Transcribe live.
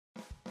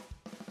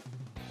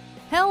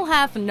Hell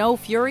hath no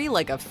fury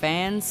like a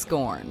fan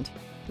scorned.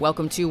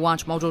 Welcome to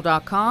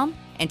WatchMojo.com,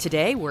 and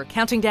today we're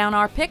counting down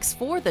our picks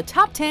for the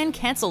top 10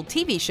 canceled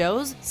TV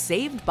shows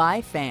saved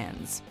by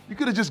fans. You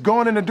could have just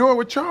gone in the door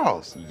with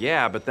Charles.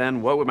 Yeah, but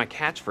then what would my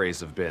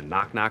catchphrase have been?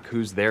 Knock, knock,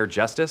 who's there,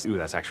 Justice? Ooh,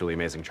 that's actually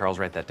amazing. Charles,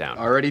 write that down.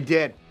 Already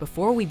did.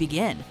 Before we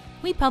begin,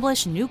 we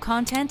publish new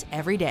content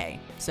every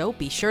day, so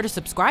be sure to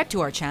subscribe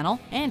to our channel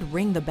and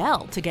ring the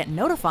bell to get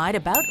notified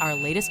about our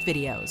latest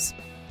videos.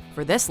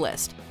 For this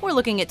list, we're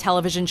looking at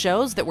television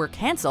shows that were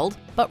canceled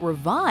but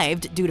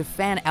revived due to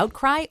fan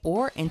outcry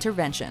or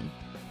intervention.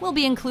 We'll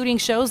be including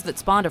shows that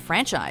spawned a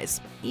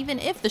franchise, even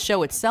if the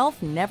show itself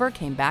never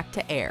came back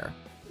to air.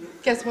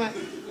 Guess what?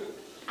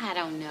 I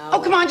don't know. Oh,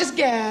 come on, just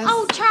guess.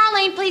 Oh,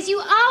 Charlene, please, you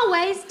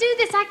always do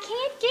this. I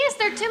can't guess.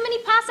 There are too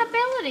many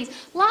possibilities.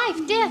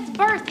 Life, death,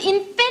 birth,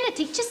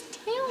 infinity. Just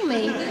tell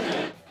me.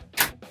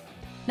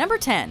 Number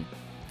 10.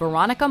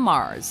 Veronica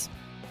Mars.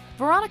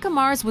 Veronica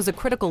Mars was a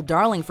critical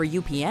darling for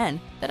UPN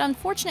that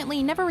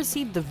unfortunately never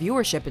received the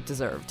viewership it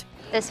deserved.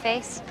 This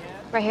face,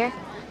 right here,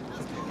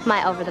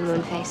 my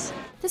over-the-moon face.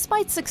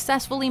 Despite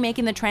successfully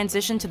making the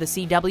transition to the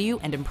CW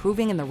and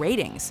improving in the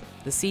ratings,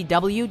 the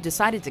CW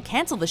decided to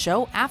cancel the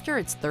show after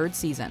its third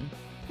season.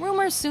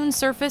 Rumors soon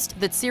surfaced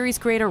that series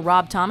creator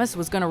Rob Thomas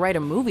was going to write a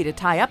movie to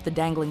tie up the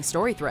dangling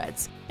story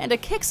threads, and a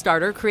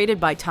Kickstarter created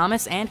by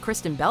Thomas and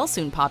Kristen Bell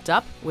soon popped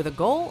up with a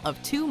goal of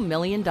 $2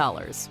 million.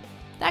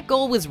 That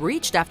goal was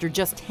reached after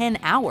just 10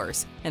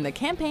 hours, and the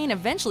campaign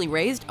eventually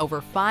raised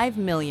over $5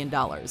 million.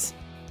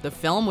 The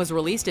film was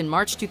released in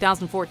March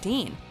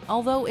 2014,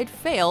 although it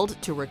failed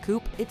to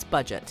recoup its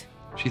budget.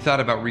 She thought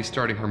about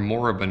restarting her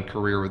moribund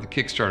career with a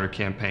Kickstarter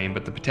campaign,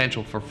 but the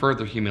potential for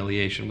further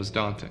humiliation was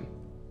daunting.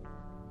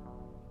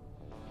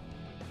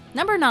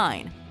 Number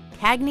 9.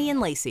 Cagney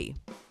Lacey.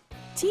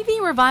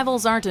 TV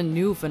revivals aren't a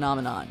new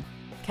phenomenon.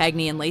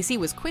 Cagney Lacey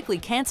was quickly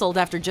canceled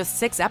after just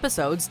 6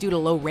 episodes due to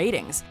low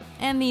ratings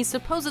and the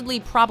supposedly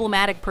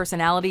problematic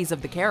personalities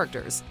of the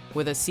characters,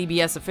 with a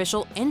CBS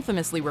official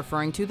infamously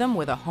referring to them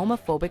with a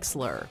homophobic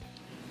slur.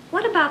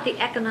 What about the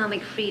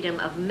economic freedom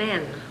of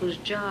men whose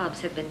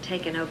jobs have been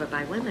taken over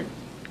by women?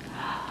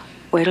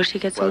 Wait till she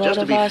gets a Well, load just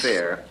to of be us.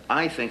 fair,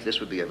 I think this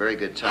would be a very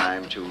good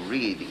time to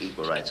read the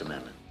Equal Rights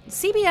Amendment.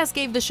 CBS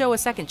gave the show a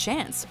second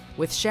chance,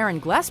 with Sharon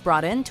Gless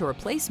brought in to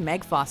replace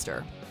Meg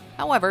Foster.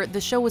 However, the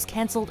show was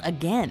canceled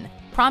again,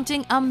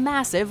 prompting a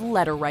massive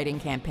letter-writing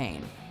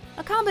campaign.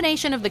 A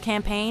combination of the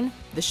campaign,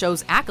 the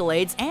show's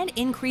accolades, and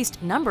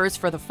increased numbers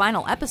for the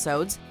final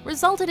episodes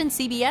resulted in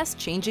CBS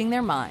changing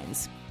their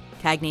minds.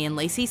 Cagney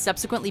Lacey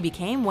subsequently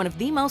became one of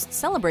the most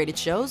celebrated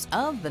shows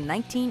of the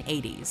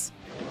 1980s.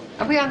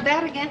 Are we on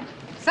that again?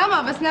 Some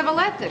of us never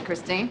left it,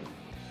 Christine.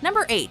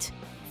 Number 8.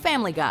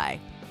 Family Guy.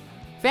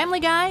 Family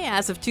Guy,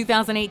 as of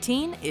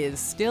 2018, is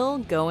still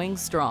going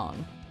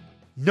strong.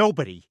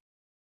 Nobody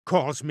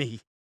calls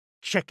me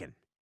chicken.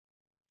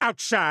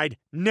 Outside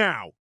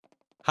now.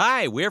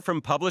 Hi, we're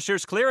from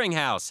Publishers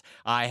Clearinghouse.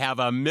 I have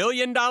 $1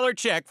 million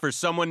check for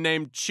someone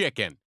named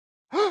Chicken.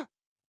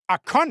 A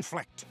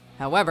conflict.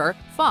 However,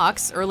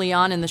 Fox, early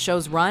on in the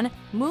show's run,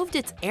 moved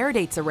its air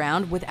dates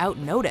around without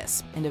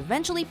notice and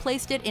eventually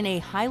placed it in a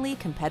highly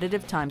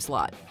competitive time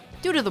slot.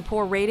 Due to the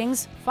poor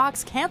ratings,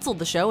 Fox canceled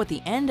the show at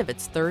the end of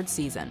its 3rd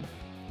season.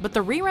 But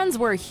the reruns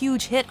were a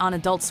huge hit on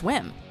Adult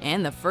Swim,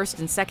 and the 1st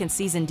and 2nd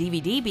season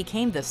DVD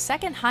became the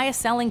 2nd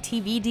highest-selling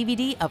TV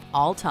DVD of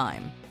all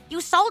time. You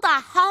sold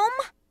our home?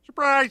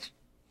 Surprise.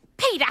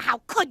 Peter,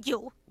 how could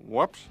you?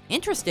 Whoops.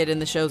 Interested in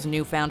the show's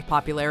newfound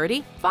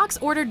popularity, Fox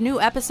ordered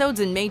new episodes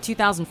in May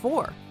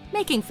 2004,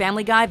 making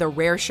Family Guy the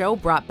rare show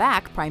brought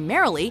back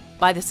primarily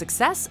by the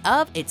success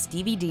of its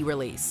DVD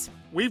release.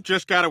 We've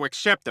just got to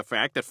accept the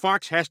fact that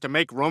Fox has to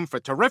make room for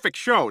terrific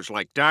shows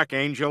like Dark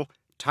Angel,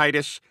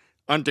 Titus,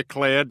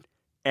 Undeclared,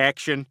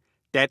 Action,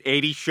 That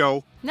 80s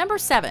Show. Number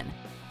 7.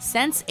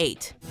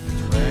 Sense8.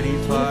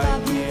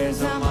 25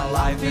 years of my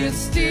life is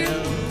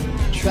still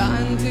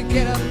trying to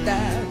get up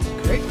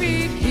that great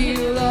big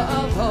hill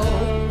of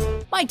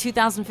hope. By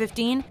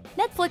 2015,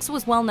 Netflix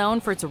was well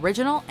known for its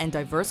original and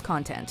diverse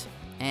content,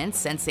 and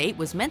Sense8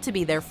 was meant to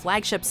be their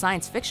flagship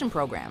science fiction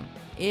program.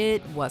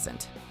 It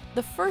wasn't.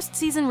 The 1st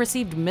season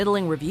received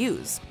middling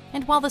reviews,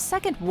 and while the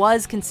 2nd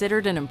was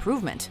considered an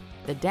improvement,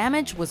 the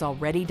damage was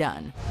already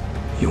done.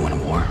 You want a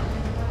war?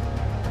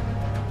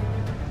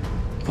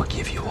 We'll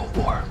give you a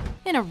war.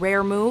 In a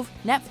rare move,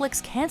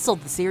 Netflix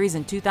canceled the series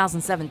in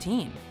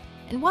 2017.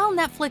 And while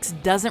Netflix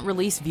doesn't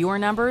release viewer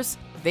numbers,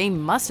 they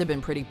must have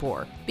been pretty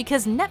poor,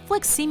 because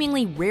Netflix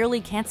seemingly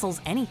rarely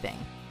cancels anything.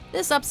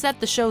 This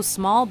upset the show's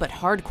small but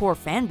hardcore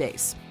fan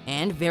base,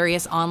 and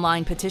various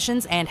online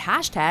petitions and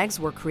hashtags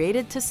were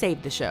created to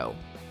save the show.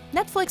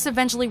 Netflix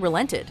eventually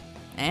relented,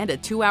 and a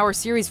 2-hour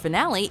series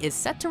finale is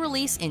set to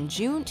release in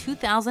June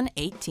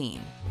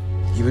 2018.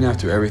 Even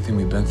after everything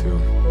we've been through,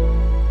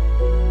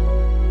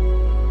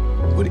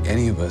 would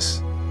any of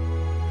us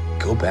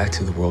go back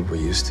to the world we're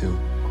used to?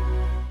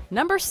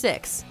 Number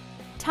 6.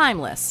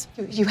 Timeless.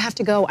 You have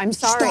to go. I'm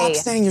sorry. Stop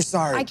saying you're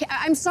sorry.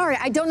 I'm sorry.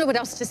 I don't know what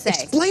else to say.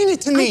 Explain it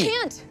to me. I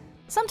can't.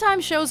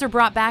 Sometimes shows are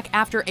brought back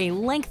after a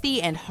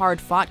lengthy and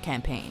hard-fought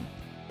campaign.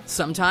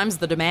 Sometimes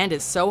the demand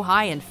is so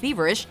high and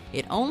feverish,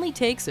 it only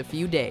takes a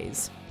few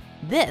days.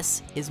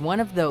 This is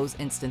one of those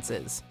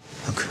instances.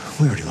 Look,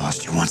 we already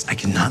lost you once. I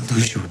cannot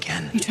lose you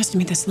again. You trusted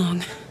me this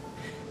long.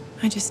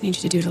 I just need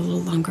you to do it a little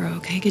longer,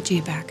 okay? Get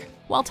Gia back.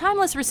 While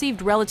Timeless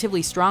received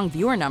relatively strong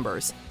viewer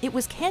numbers, it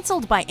was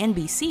canceled by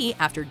NBC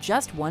after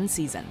just one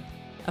season.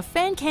 A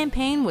fan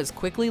campaign was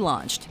quickly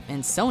launched,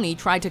 and Sony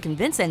tried to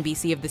convince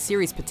NBC of the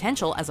series'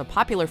 potential as a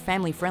popular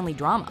family-friendly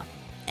drama.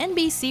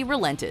 NBC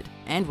relented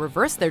and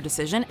reversed their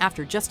decision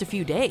after just a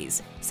few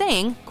days,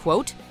 saying,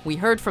 quote, "We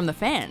heard from the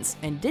fans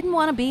and didn't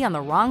want to be on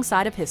the wrong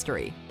side of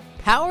history.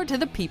 Power to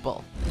the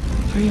people."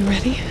 Are you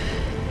ready?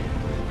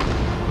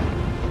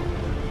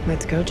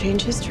 Let's go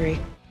change history.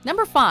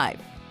 Number 5.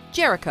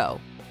 Jericho.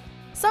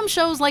 Some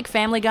shows like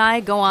Family Guy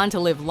go on to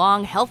live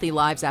long, healthy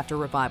lives after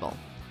revival.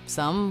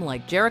 Some,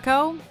 like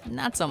Jericho,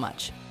 not so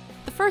much.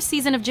 The first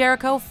season of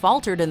Jericho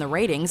faltered in the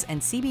ratings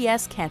and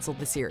CBS canceled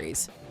the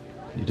series.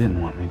 You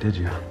didn't want me, did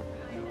you?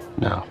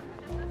 No,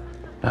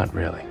 not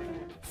really.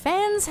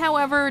 Fans,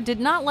 however, did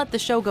not let the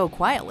show go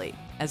quietly,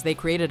 as they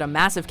created a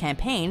massive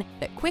campaign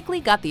that quickly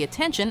got the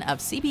attention of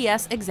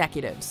CBS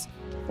executives.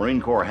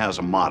 Marine Corps has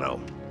a motto,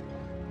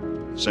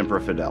 Semper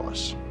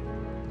Fidelis,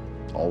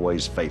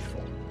 always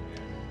faithful.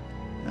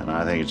 And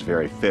I think it's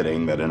very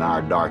fitting that in our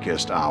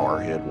darkest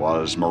hour, it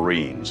was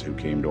Marines who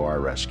came to our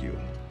rescue.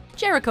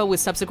 Jericho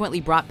was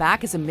subsequently brought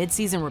back as a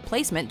mid-season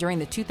replacement during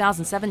the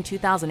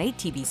 2007-2008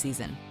 TV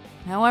season.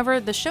 However,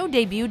 the show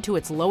debuted to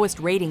its lowest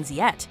ratings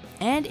yet,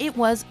 and it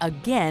was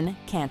again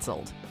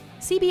canceled.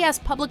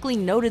 CBS publicly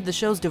noted the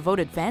show's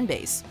devoted fan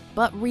base,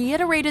 but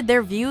reiterated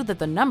their view that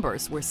the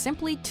numbers were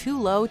simply too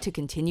low to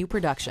continue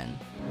production.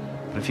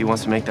 But if he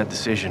wants to make that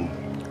decision,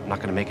 I'm not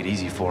going to make it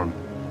easy for him.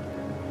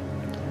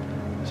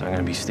 So I'm going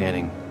to be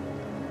standing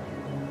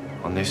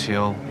on this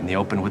hill in the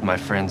open with my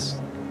friends,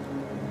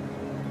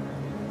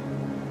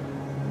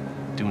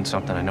 doing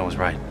something I know is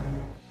right.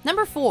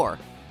 Number 4.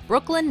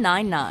 Brooklyn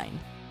Nine-Nine.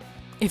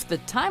 If the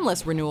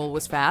Timeless renewal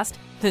was fast,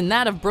 then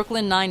that of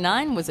Brooklyn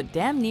Nine-Nine was a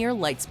damn near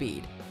light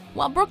speed.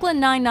 While Brooklyn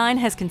Nine-Nine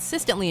has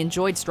consistently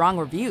enjoyed strong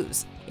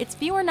reviews, its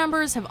viewer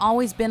numbers have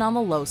always been on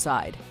the low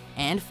side,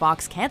 and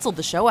Fox canceled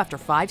the show after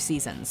 5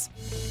 seasons.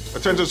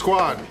 Attention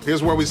squad,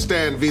 here's where we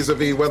stand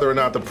vis-a-vis whether or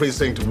not the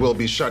precinct will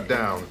be shut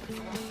down.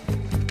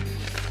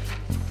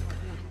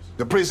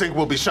 The precinct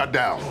will be shut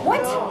down.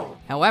 What?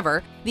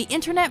 However, the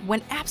internet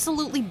went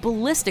absolutely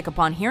ballistic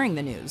upon hearing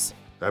the news.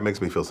 That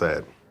makes me feel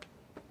sad.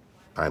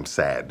 I'm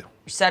sad.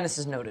 Your sadness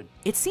is noted.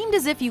 It seemed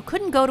as if you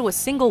couldn't go to a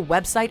single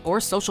website or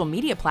social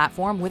media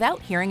platform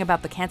without hearing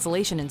about the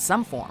cancellation in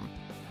some form.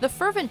 The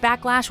fervent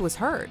backlash was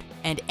heard,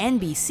 and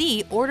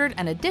NBC ordered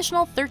an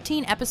additional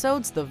 13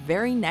 episodes the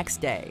very next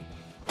day.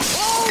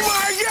 Oh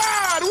my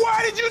God!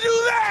 Why did you do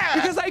that?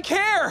 Because I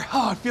care!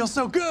 Oh, it feels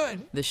so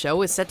good! The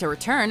show is set to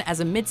return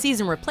as a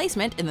mid-season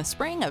replacement in the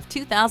spring of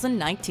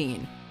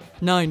 2019.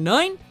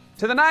 9-9?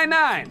 To the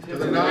 9-9! To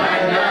the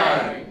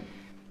 9-9!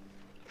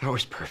 That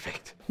was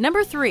perfect.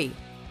 Number 3.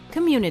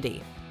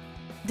 Community.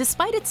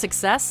 Despite its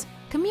success,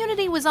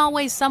 Community was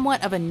always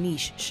somewhat of a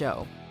niche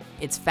show.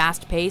 Its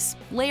fast pace,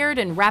 layered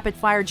and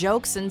rapid-fire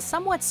jokes, and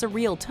somewhat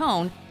surreal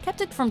tone kept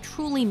it from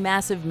truly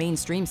massive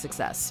mainstream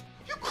success.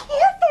 You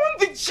chloroformed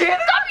the janitor?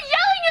 Stop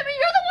yelling at me!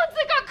 You're the ones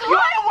that got caught! You're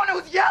the one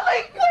who's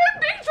yelling! We're in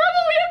big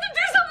trouble! We have to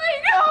do something!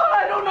 Oh,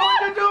 I don't know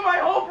what to do! My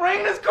whole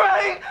brain is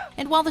crying!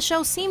 And while the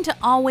show seemed to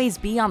always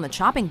be on the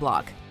chopping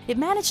block, it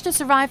managed to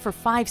survive for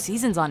 5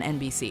 seasons on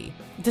NBC,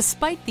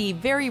 despite the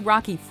very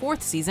rocky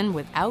 4th season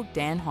without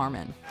Dan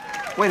Harmon.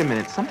 Wait a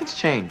minute, something's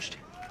changed.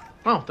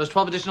 Oh, those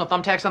 12 additional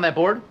thumbtacks on that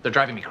board? They're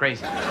driving me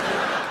crazy.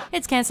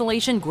 Its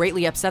cancellation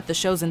greatly upset the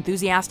show's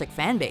enthusiastic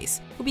fan base,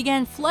 who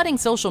began flooding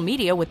social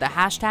media with the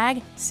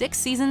hashtag 6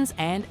 seasons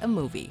and a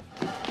movie.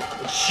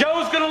 The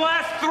show's gonna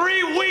last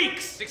 3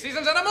 weeks! 6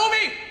 seasons and a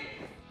movie!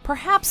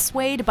 Perhaps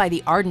swayed by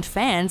the ardent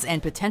fans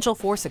and potential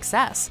for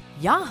success,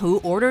 Yahoo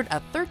ordered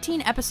a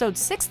 13-episode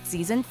 6th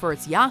season for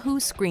its Yahoo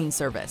Screen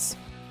service.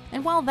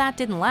 And while that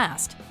didn't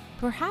last,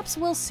 perhaps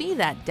we'll see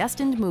that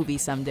destined movie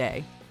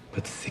someday.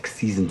 But 6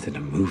 seasons in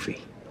a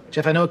movie.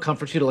 Jeff, I know it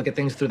comforts you to look at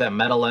things through that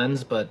metal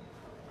lens, but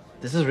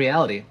this is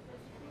reality.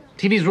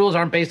 TV's rules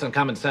aren't based on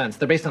common sense.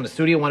 They're based on the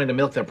studio wanting to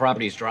milk their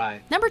properties dry.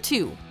 Number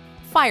 2.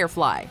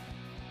 Firefly.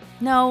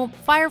 No,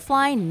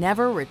 Firefly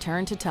never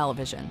returned to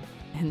television.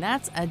 And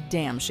that's a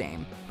damn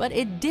shame. But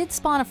it did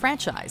spawn a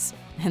franchise,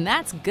 and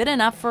that's good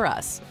enough for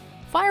us.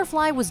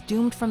 Firefly was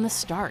doomed from the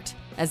start,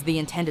 as the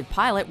intended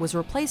pilot was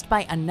replaced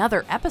by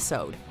another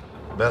episode.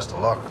 Best of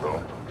luck,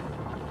 though.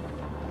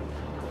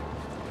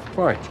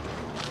 All right.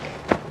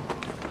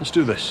 Let's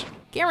do this.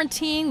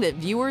 Guaranteeing that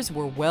viewers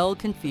were well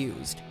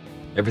confused.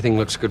 Everything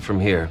looks good from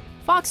here.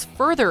 Fox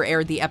further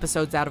aired the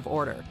episodes out of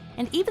order,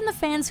 and even the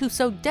fans who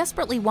so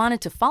desperately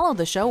wanted to follow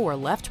the show were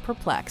left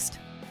perplexed.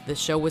 The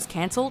show was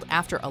canceled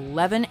after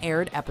 11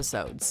 aired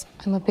episodes.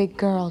 I'm a big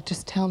girl,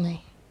 just tell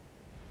me.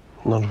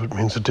 None of it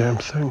means a damn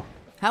thing.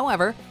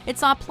 However, it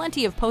saw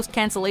plenty of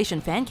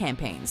post-cancellation fan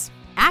campaigns.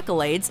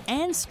 accolades,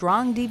 and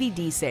strong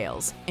DVD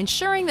sales,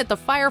 ensuring that the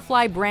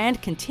Firefly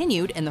brand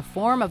continued in the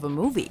form of a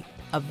movie,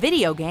 a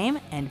video game,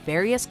 and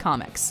various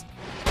comics.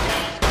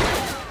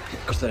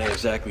 Of course, that ain't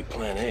exactly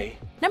plan A.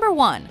 Number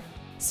 1.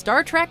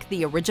 Star Trek: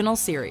 The Original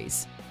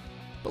Series.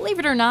 Believe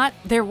it or not,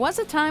 there was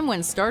a time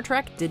when Star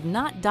Trek did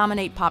not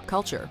dominate pop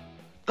culture.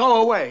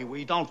 Go away,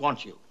 we don't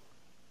want you.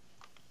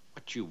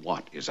 What you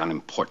want is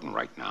unimportant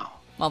right now.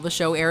 While the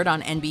show aired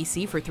on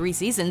NBC for 3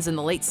 seasons in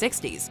the late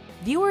 60s,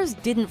 viewers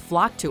didn't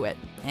flock to it,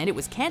 and it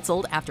was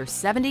canceled after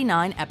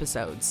 79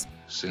 episodes.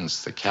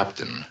 Since the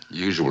captain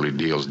usually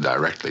deals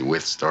directly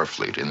with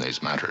Starfleet in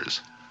these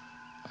matters,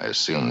 I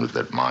assumed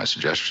that my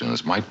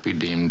suggestions might be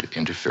deemed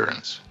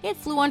interference. It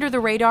flew under the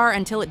radar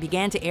until it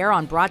began to air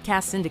on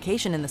broadcast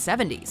syndication in the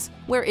 70s,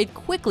 where it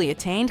quickly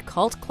attained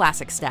cult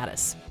classic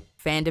status.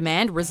 Fan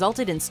demand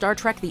resulted in Star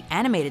Trek: The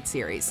Animated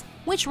Series,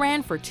 which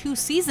ran for 2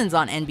 seasons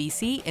on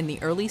NBC in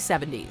the early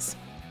 70s.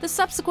 The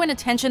subsequent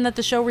attention that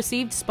the show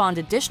received spawned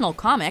additional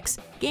comics,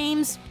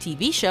 games,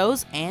 TV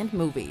shows, and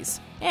movies.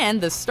 And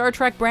the Star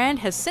Trek brand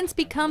has since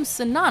become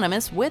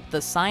synonymous with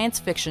the science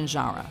fiction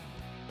genre.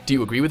 Do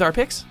you agree with our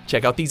picks?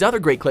 Check out these other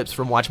great clips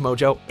from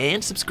WatchMojo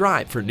and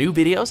subscribe for new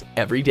videos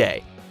every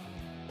day.